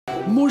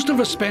Most of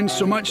us spend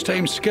so much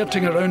time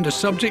skirting around the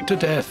subject of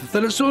death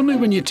that it's only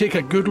when you take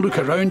a good look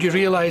around you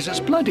realise it's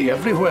bloody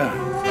everywhere.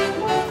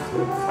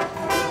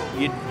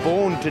 You're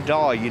born to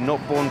die, you're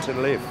not born to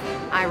live.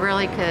 I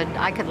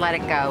could let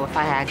it go if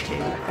I had to.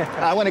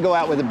 I want to go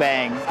out with a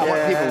bang. I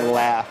want people to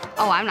laugh.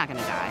 Oh, I'm not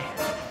gonna die.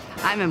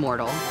 I'm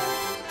immortal.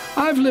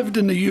 I've lived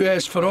in the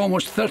US for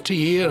almost 30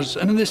 years,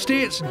 and in the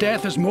States,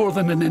 death is more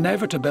than an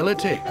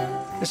inevitability.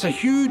 It's a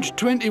huge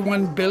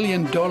 $21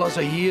 billion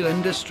a year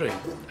industry,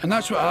 and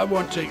that's what I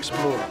want to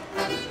explore.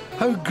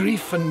 How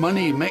grief and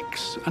money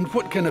mix, and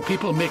what kind of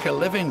people make a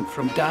living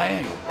from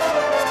dying.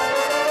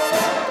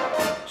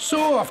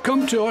 So I've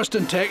come to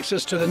Austin,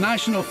 Texas to the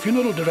National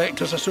Funeral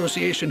Directors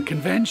Association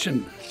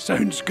convention.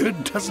 Sounds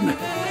good, doesn't it?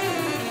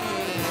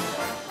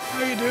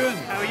 How are you doing?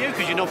 How are you?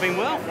 Because you've not been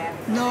well.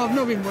 No, I've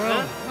not been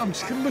well. I'm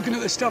just looking at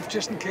the stuff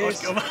just in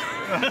case.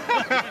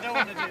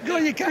 No,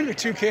 you can't be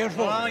too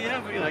careful. Oh, yeah,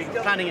 but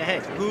you're planning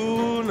ahead.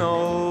 Who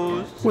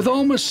knows? With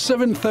almost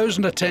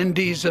 7,000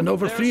 attendees and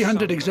over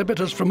 300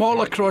 exhibitors from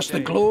all across the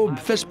globe,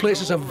 this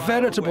place is a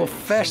veritable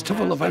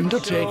festival of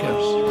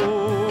undertakers.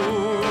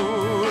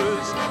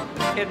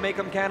 Can make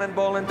them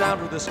cannonballing down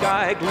to the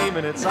sky,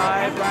 gleaming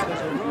inside, bright as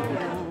a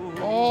rose.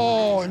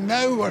 Oh,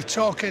 now we're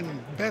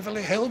talking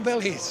Beverly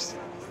Hillbillies.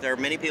 There are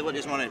many people that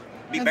just want to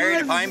be buried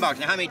in a pine box.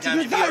 Now, how many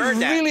times have you heard that?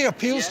 That really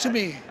appeals to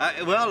me.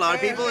 Well, a lot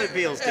of people it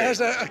appeals to. It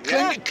has a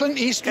Clint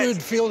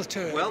Eastwood feel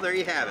to it. Well, there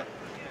you have it.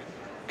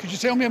 Could you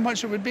tell me how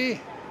much it would be?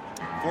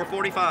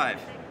 $445.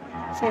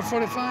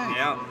 $445?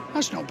 Yeah.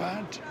 That's not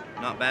bad.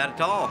 Not bad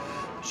at all.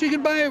 So you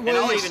could buy it And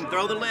while I'll even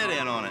throw the lid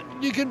in on it.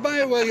 You could buy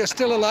it while you're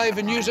still alive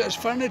and use it as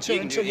furniture You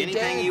can until do you're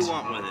anything dead. you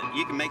want with it.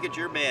 You can make it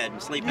your bed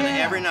and sleep in it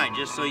every night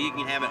just so you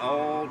can have it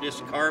all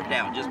just carved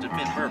out just to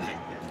fit perfect.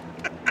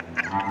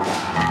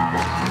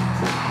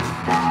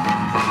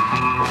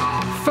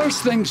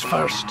 First things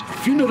first,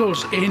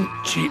 funerals ain't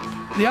cheap.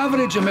 The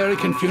average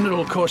American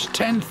funeral costs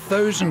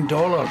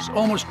 $10,000,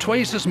 almost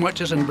twice as much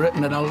as in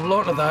Britain, and a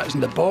lot of that is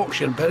in the box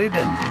you're buried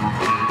in.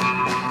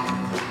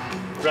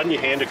 Run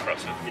your hand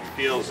across it. It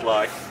feels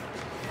like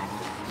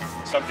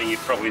something you've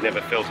probably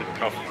never felt in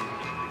coffee.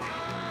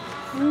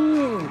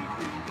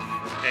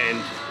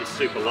 And it's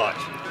super light,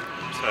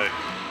 so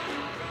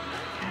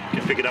you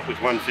can pick it up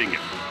with one finger.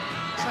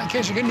 So in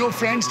case you get no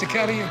friends to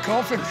carry your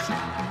coffin.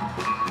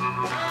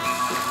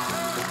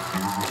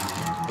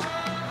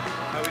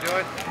 How we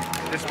doing?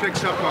 This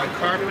picks up on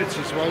carpets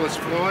as well as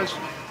floors.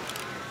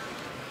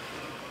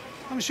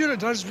 I'm sure it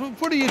does.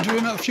 What are you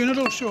doing at a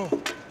funeral show?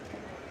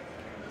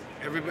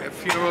 Every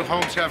funeral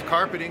homes have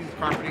carpeting.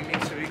 Carpeting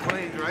needs to be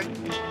cleaned, right?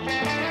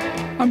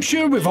 I'm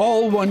sure we've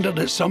all wondered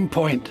at some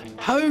point,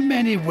 how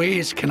many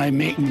ways can I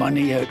make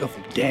money out of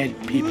dead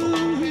people?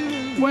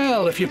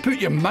 Well, if you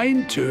put your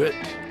mind to it,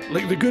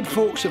 like the good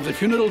folks of the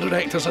Funeral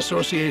Directors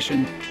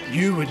Association,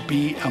 you would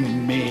be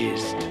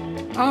amazed.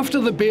 After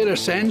the bare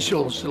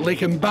essentials,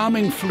 like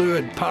embalming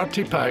fluid,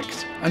 party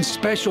packs, and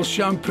special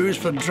shampoos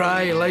for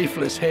dry,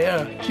 lifeless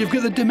hair, you've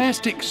got the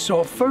domestic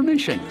soft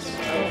furnishings.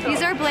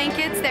 These are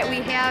blankets that we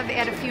have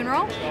at a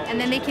funeral, and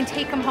then they can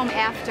take them home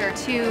after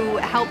to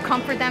help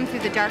comfort them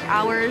through the dark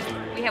hours.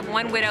 We have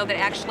one widow that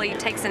actually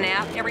takes a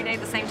nap every day at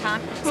the same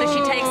time. So she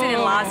takes it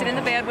and lies it in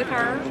the bed with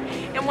her.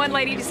 And one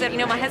lady just said, you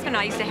know, my husband and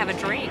I used to have a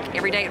drink.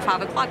 Every day at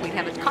 5 o'clock, we'd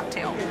have a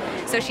cocktail.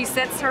 So she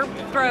sets her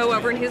throw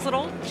over in his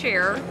little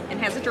chair and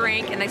has a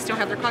drink, and they still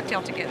have their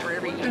cocktail together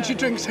every year. And she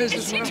drinks his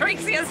as well. She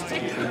drinks his too.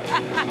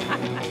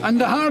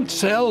 And the hard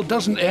sell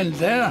doesn't end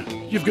there.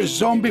 You've got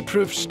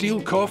zombie-proof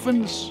steel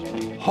coffins,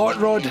 hot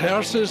rod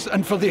hearses,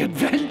 and for the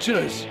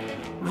adventurous,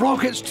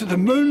 rockets to the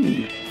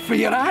moon for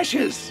your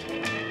ashes.